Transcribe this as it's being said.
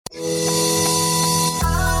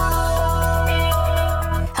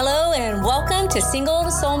to Single to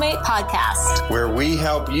Soulmate Podcast, where we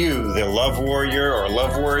help you, the love warrior or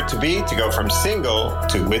love warrior to be, to go from single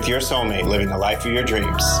to with your soulmate, living the life of your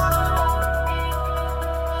dreams.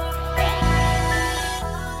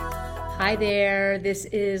 Hi there, this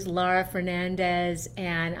is Laura Fernandez,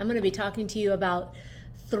 and I'm going to be talking to you about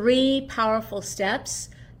 3 powerful steps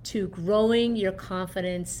to growing your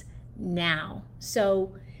confidence now.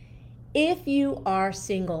 So if you are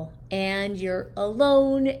single and you're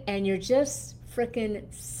alone and you're just freaking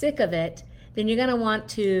sick of it, then you're going to want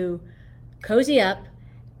to cozy up,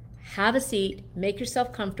 have a seat, make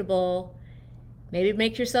yourself comfortable, maybe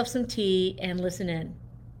make yourself some tea and listen in,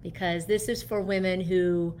 because this is for women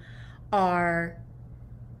who are,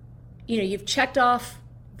 you've checked off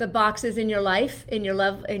the boxes in your life, in your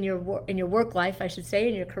love, in your work life, I should say,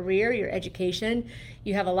 in your career, your education.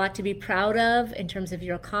 You have a lot to be proud of in terms of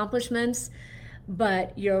your accomplishments,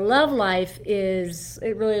 but your love life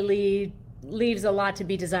really leaves a lot to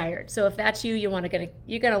be desired. So if that's you, you're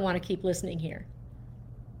gonna want to keep listening here.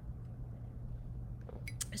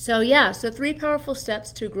 So 3 powerful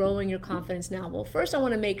steps to growing your confidence now. Well, first I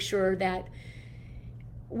want to make sure that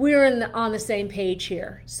we're on the same page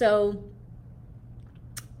here. So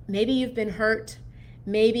maybe you've been hurt,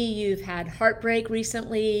 maybe you've had heartbreak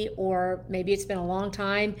recently, or maybe it's been a long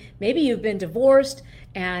time. Maybe you've been divorced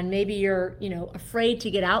and maybe you're, afraid to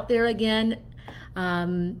get out there again.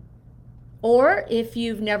 Or if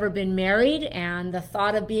you've never been married and the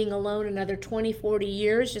thought of being alone another 20, 40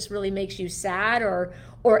 years just really makes you sad or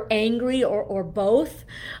angry or both.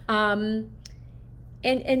 And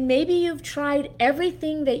maybe you've tried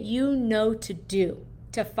everything that you know to do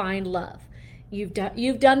to find love. You've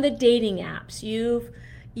done the dating apps. You've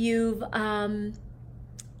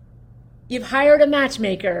hired a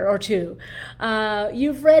matchmaker or two.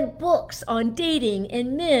 You've read books on dating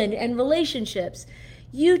and men and relationships,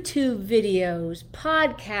 YouTube videos,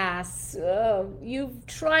 podcasts. You've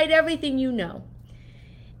tried everything you know,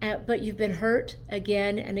 but you've been hurt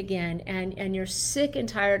again and again, and you're sick and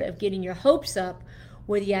tired of getting your hopes up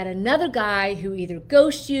with yet another guy who either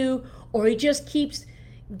ghosts you or he just keeps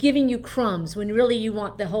giving you crumbs when really you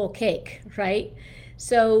want the whole cake, right?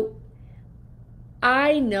 So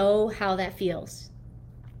I know how that feels.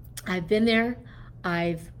 I've been there.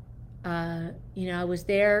 I was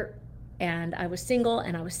there and I was single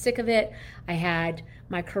and I was sick of it.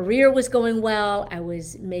 My career was going well. I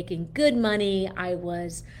was making good money. I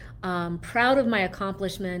was proud of my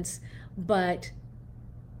accomplishments, but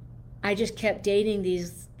I just kept dating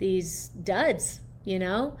these duds,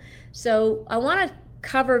 So I want to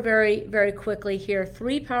cover very, very quickly here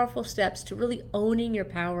 3 powerful steps to really owning your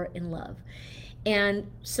power in love. And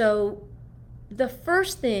so the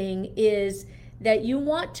first thing is that you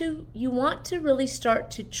want to really start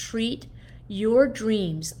to treat your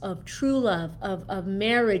dreams of true love, of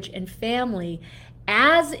marriage and family,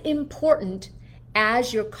 as important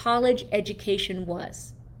as your college education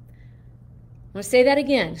was. I'm going to say that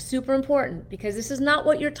again, super important, because this is not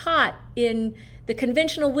what you're taught. In the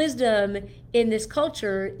conventional wisdom in this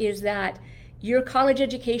culture is that your college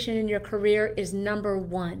education and your career is number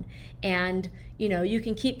one. And, you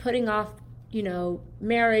can keep putting off,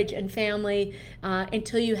 marriage and family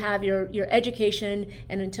until you have your education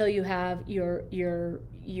and until you have your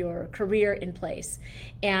career in place.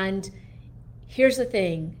 And here's the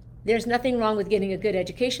thing. There's nothing wrong with getting a good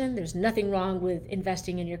education. There's nothing wrong with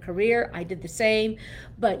investing in your career. I did the same.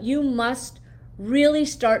 But you must really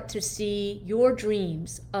start to see your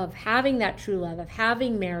dreams of having that true love, of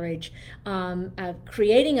having marriage, of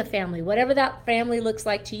creating a family, whatever that family looks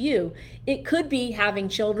like to you. It could be having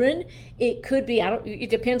children. It could be, it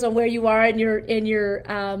depends on where you are in your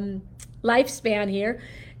lifespan here.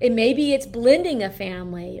 Maybe it's blending a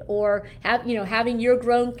family, or having your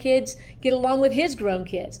grown kids get along with his grown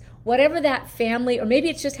kids. Whatever that family, or maybe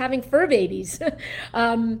it's just having fur babies.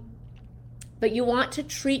 But you want to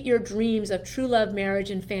treat your dreams of true love,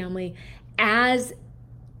 marriage, and family as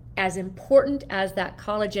important as that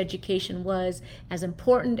college education was, as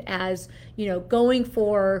important as going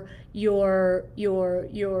for your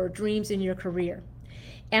dreams in your career.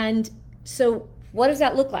 And so what does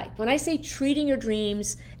that look like? When I say treating your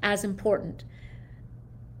dreams as important,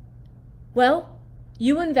 well,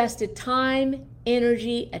 you invested time,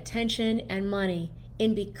 energy, attention, and money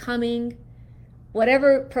in becoming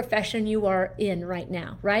whatever profession you are in right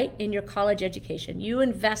now, right? In your college education. You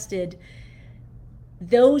invested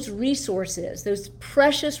those resources, those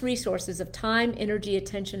precious resources of time, energy,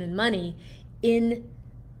 attention, and money in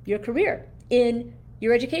your career, in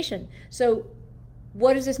your education. So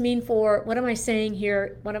what does this mean for, what am I saying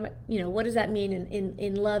here? What does that mean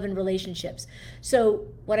in love and relationships? So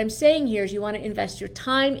what I'm saying here is you want to invest your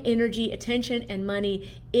time, energy, attention, and money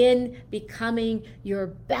in becoming your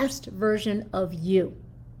best version of you.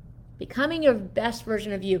 Becoming your best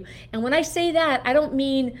version of you. And when I say that, I don't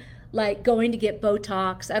mean like going to get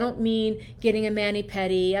Botox. I don't mean getting a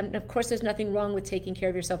mani-pedi. Of course, there's nothing wrong with taking care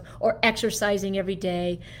of yourself or exercising every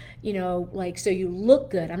day, like so you look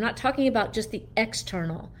good. I'm not talking about just the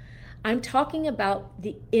external. I'm talking about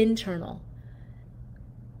the internal.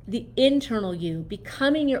 The internal you.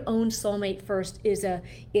 Becoming your own soulmate first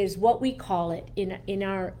is what we call it in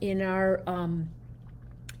our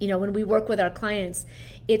when we work with our clients.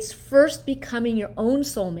 It's first becoming your own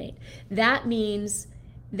soulmate. That means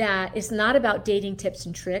that it's not about dating tips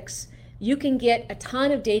and tricks. You can get a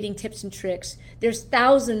ton of dating tips and tricks. There's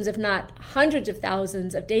thousands, if not hundreds of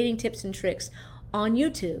thousands of dating tips and tricks on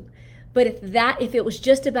YouTube. But if it was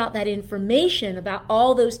just about that information, about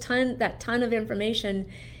all that ton of information,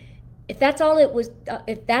 if that's all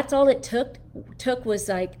it took was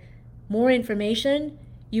like more information,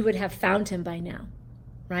 you would have found him by now,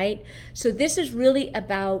 right? So this is really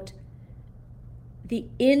about the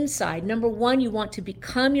inside. Number one, you want to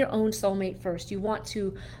become your own soulmate first. You want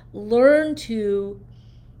to learn to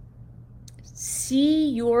see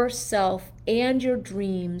yourself and your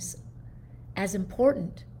dreams as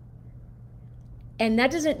important. And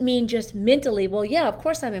that doesn't mean just mentally, well, yeah, of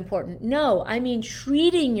course I'm important. No, I mean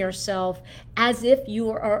treating yourself as if you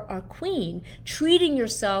are a queen, treating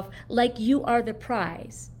yourself like you are the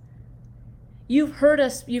prize. You've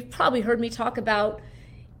probably heard me talk about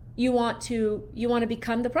you want to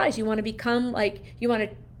become the prize. You want to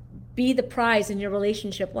be the prize in your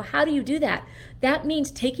relationship. Well, how do you do that? That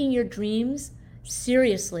means taking your dreams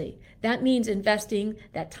seriously. That means investing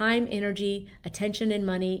that time, energy, attention, and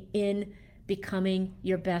money in becoming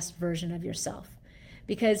your best version of yourself.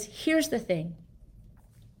 Because here's the thing.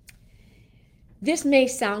 This may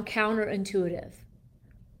sound counterintuitive,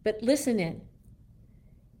 but listen in.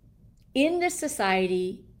 In this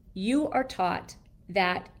society, you are taught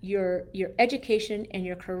that your education and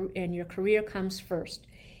your career comes first.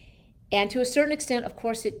 And to a certain extent, of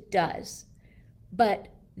course, it does. But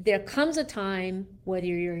there comes a time, whether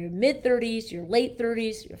you're in your mid-30s, your late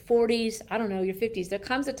 30s, your 40s, I don't know, your 50s, there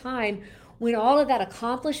comes a time when all of that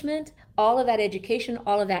accomplishment, all of that education,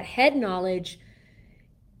 all of that head knowledge,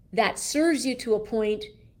 that serves you to a point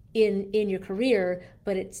in your career,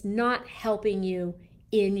 but it's not helping you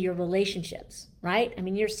in your relationships, right? I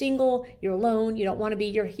mean, you're single, you're alone, you don't want to be,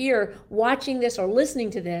 you're here watching this or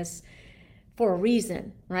listening to this for a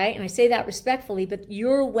reason, right? And I say that respectfully, but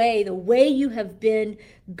the way you have been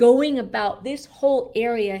going about this whole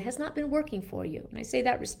area has not been working for you. And I say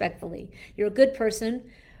that respectfully. You're a good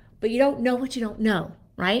person, but you don't know what you don't know,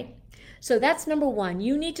 right? So that's number one.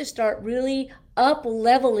 You need to start really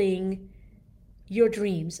up-leveling your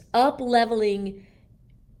dreams, up-leveling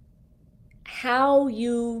how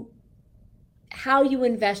you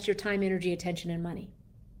invest your time, energy, attention, and money.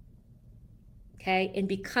 Okay, and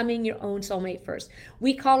becoming your own soulmate first.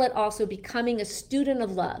 We call it also becoming a student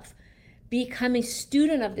of love. Become a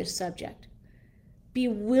student of this subject. Be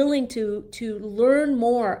willing to learn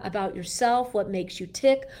more about yourself, what makes you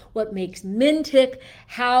tick, what makes men tick,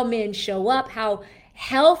 how men show up, how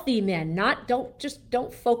healthy men,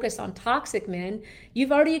 don't focus on toxic men.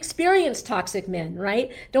 You've already experienced toxic men,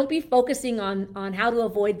 right? Don't be focusing on how to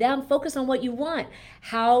avoid them. Focus on what you want.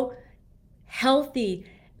 How healthy,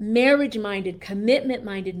 marriage-minded,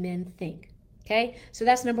 commitment-minded men think. Okay? So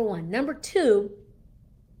that's number one. Number two,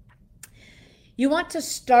 you want to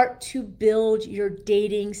start to build your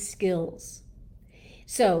dating skills.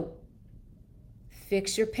 So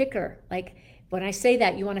fix your picker. Like, when I say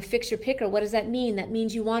that, you want to fix your picker, what does that mean? That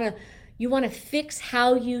means you want to fix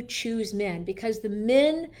how you choose men, because the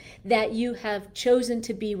men that you have chosen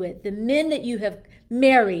to be with, the men that you have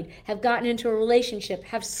married, have gotten into a relationship,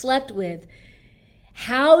 have slept with,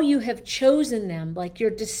 how you have chosen them, like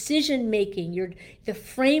your decision making, the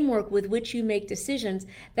framework with which you make decisions,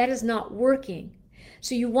 that is not working.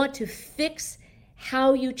 So you want to fix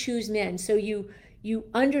how you choose men. So you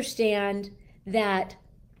understand that.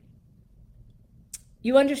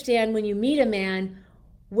 You understand when you meet a man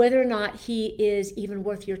whether or not he is even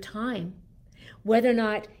worth your time, whether or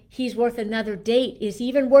not he's worth another date, is he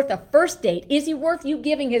even worth a first date, is he worth you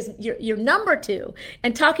giving your number to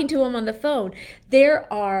and talking to him on the phone.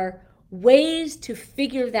 There are ways to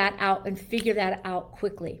figure that out and figure that out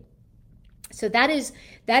quickly. So that is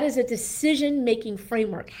a decision-making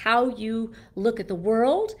framework, how you look at the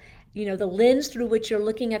world, the lens through which you're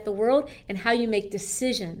looking at the world, and how you make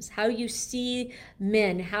decisions, how you see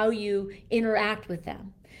men, how you interact with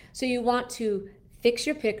them. So you want to fix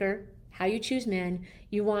your picker, how you choose men.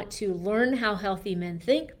 You want to learn how healthy men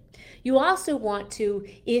think. You also want to,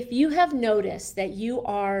 if you have noticed that you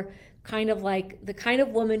are kind of like the kind of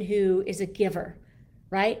woman who is a giver,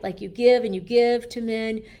 right? Like you give and you give to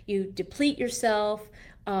men, you deplete yourself,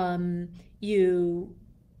 you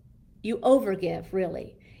overgive,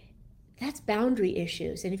 really. That's boundary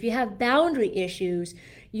issues. And if you have boundary issues,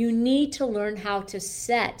 you need to learn how to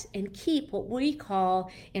set and keep what we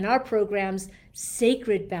call in our programs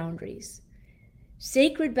sacred boundaries.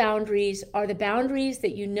 Sacred boundaries are the boundaries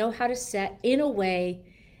that you know how to set in a way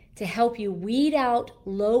to help you weed out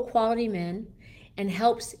low quality men, and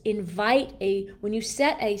helps invite when you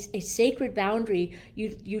set a sacred boundary,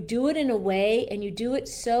 you do it in a way, and you do it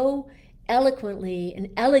so eloquently and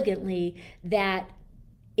elegantly that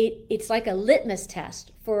it's like a litmus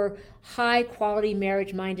test for high quality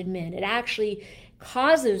marriage minded men. It actually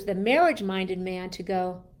causes the marriage minded man to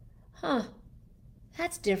go,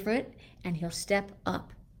 that's different, and he'll step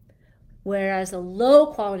up. Whereas a low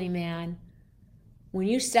quality man, when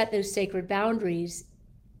you set those sacred boundaries,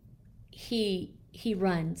 he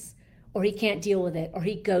runs, or he can't deal with it, or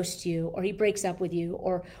he ghosts you, or he breaks up with you,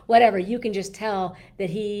 or whatever. You can just tell that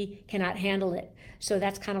he cannot handle it. So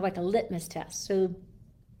that's kind of like a litmus test. So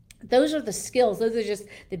those are the skills. Those are just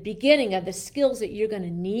the beginning of the skills that you're going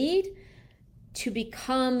to need to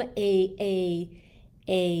become an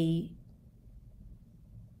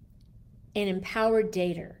empowered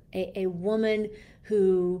dater, a woman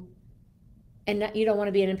who, and you don't want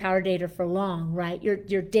to be an empowered dater for long, right?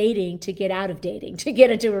 You're dating to get out of dating, to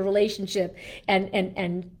get into a relationship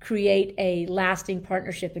and create a lasting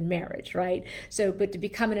partnership in marriage, right? So, but to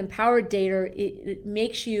become an empowered dater, it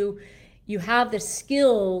makes you have the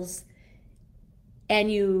skills, and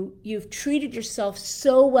you've treated yourself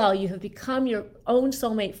so well, you have become your own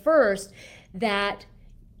soulmate first, that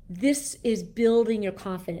this is building your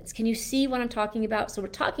confidence. Can you see what I'm talking about? So we're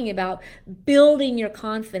talking about building your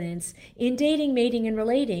confidence in dating, mating, and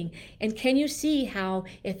relating. And can you see how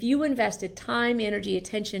if you invested time, energy,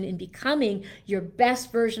 attention in becoming your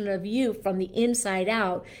best version of you from the inside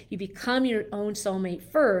out, you become your own soulmate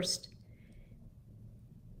first,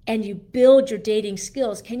 and you build your dating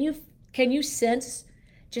skills. Can you sense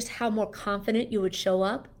just how more confident you would show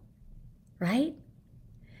up, right?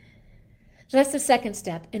 So that's the second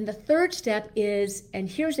step. And the third step is, and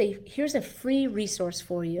here's a free resource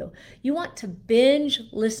for you. You want to binge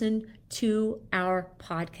listen to our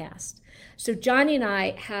podcast. So Johnny and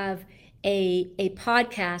I have a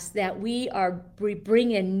podcast that we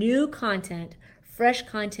bring in new content, fresh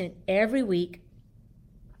content every week.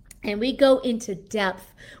 And we go into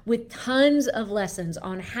depth with tons of lessons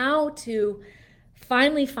on how to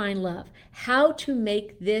finally find love, how to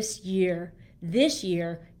make this year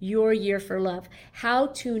your year for love, how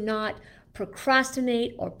to not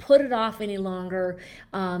procrastinate or put it off any longer.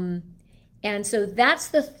 And so that's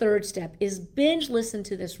the third step, is binge listen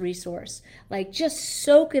to this resource. Like, just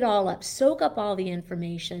soak it all up, soak up all the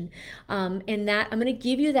information. And that I'm going to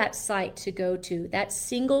give you that site to go to. That's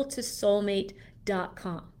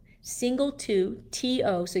singletosoulmate.com. Single to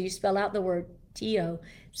T-O, so you spell out the word T-O,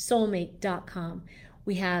 soulmate.com.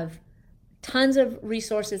 We have tons of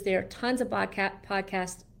resources there, tons of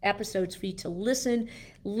podcast episodes for you to listen,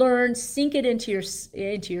 learn, sink it into your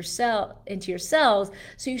cells,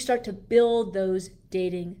 so you start to build those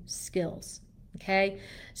dating skills. Okay,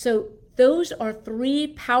 so those are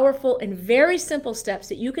 3 powerful and very simple steps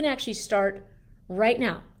that you can actually start right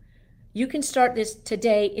now. You can start this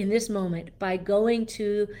today in this moment by going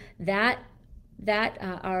to our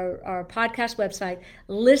podcast website,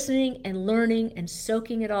 listening and learning and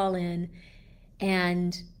soaking it all in,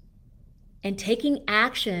 and taking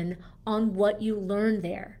action on what you learned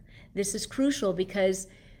there. This is crucial because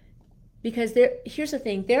here's the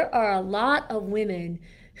thing, there are a lot of women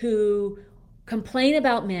who complain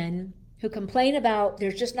about men, who complain about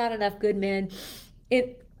there's just not enough good men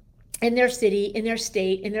in their city, in their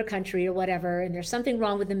state, in their country, or whatever, and there's something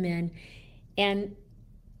wrong with the men. And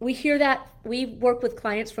we hear that. We work with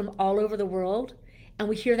clients from all over the world, and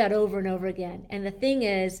we hear that over and over again. And the thing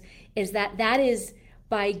is that is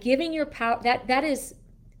by giving your power, that is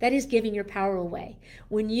giving your power away.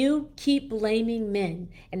 When you keep blaming men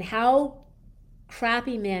and how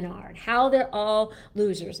crappy men are, and how they're all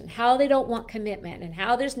losers, and how they don't want commitment, and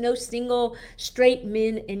how there's no single straight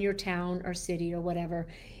men in your town or city or whatever,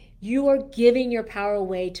 you are giving your power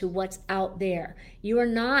away to what's out there. You are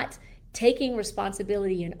not taking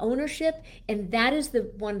responsibility and ownership, and that is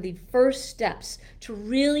one of the first steps to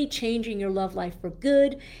really changing your love life for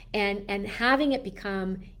good, and having it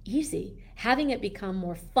become easy, having it become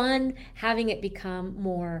more fun, having it become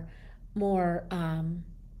more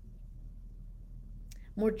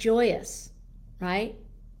joyous, right?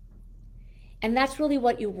 And that's really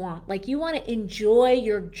what you want. Like, you want to enjoy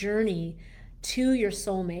your journey to your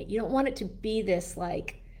soulmate. You don't want it to be this,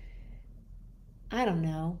 like, I don't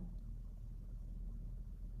know,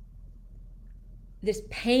 this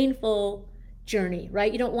painful journey,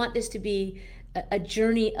 right? You don't want this to be a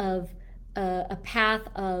journey of a path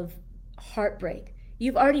of heartbreak.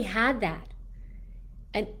 You've already had that.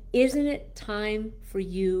 And isn't it time for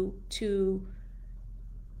you to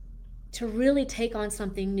really take on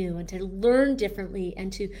something new and to learn differently,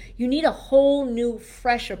 and you need a whole new,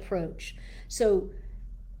 fresh approach. So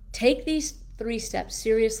take these 3 steps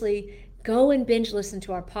seriously. Go and binge listen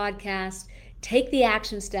to our podcast. Take the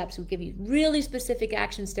action steps. We'll give you really specific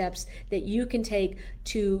action steps that you can take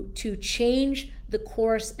to change the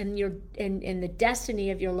course and the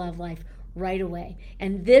destiny of your love life right away.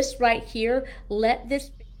 And this right here, let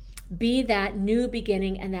this be that new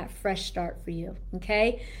beginning and that fresh start for you,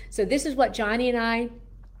 okay? So this is what Johnny and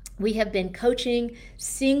we have been coaching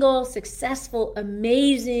single, successful,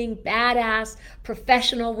 amazing, badass,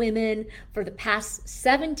 professional women for the past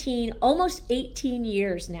 17, almost 18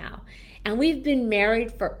 years now. And we've been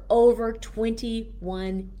married for over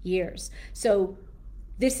 21 years. So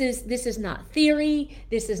this is not theory.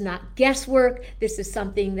 This is not guesswork. This is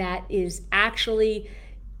something that is actually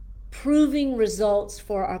proving results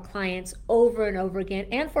for our clients over and over again,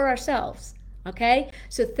 and for ourselves. Okay?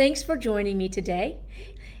 So thanks for joining me today,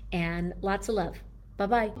 and lots of love.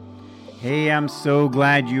 Bye-bye. Hey, I'm so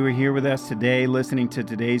glad you were here with us today listening to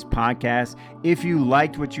today's podcast. If you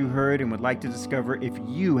liked what you heard and would like to discover if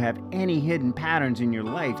you have any hidden patterns in your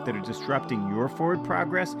life that are disrupting your forward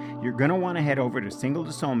progress, you're going to want to head over to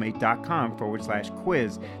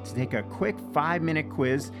singletosoulmate.com/quiz to take a quick 5-minute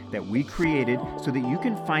quiz that we created so that you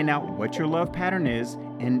can find out what your love pattern is,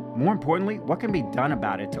 and more importantly, what can be done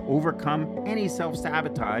about it to overcome any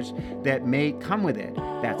self-sabotage that may come with it.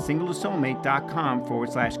 That's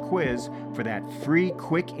singletosoulmate.com/quiz for that free,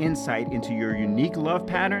 quick insight into your unique love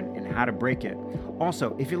pattern and how to break it.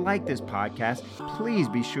 Also, if you like this podcast, please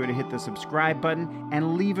be sure to hit the subscribe button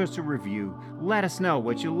and leave us a review. Let us know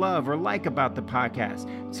what you love or like about the podcast.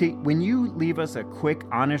 See, when you leave us a quick,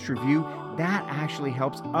 honest review, that actually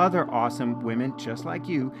helps other awesome women just like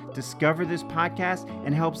you discover this podcast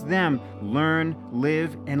and helps them learn,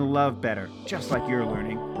 live, and love better, just like you're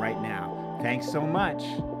learning right now. Thanks so much.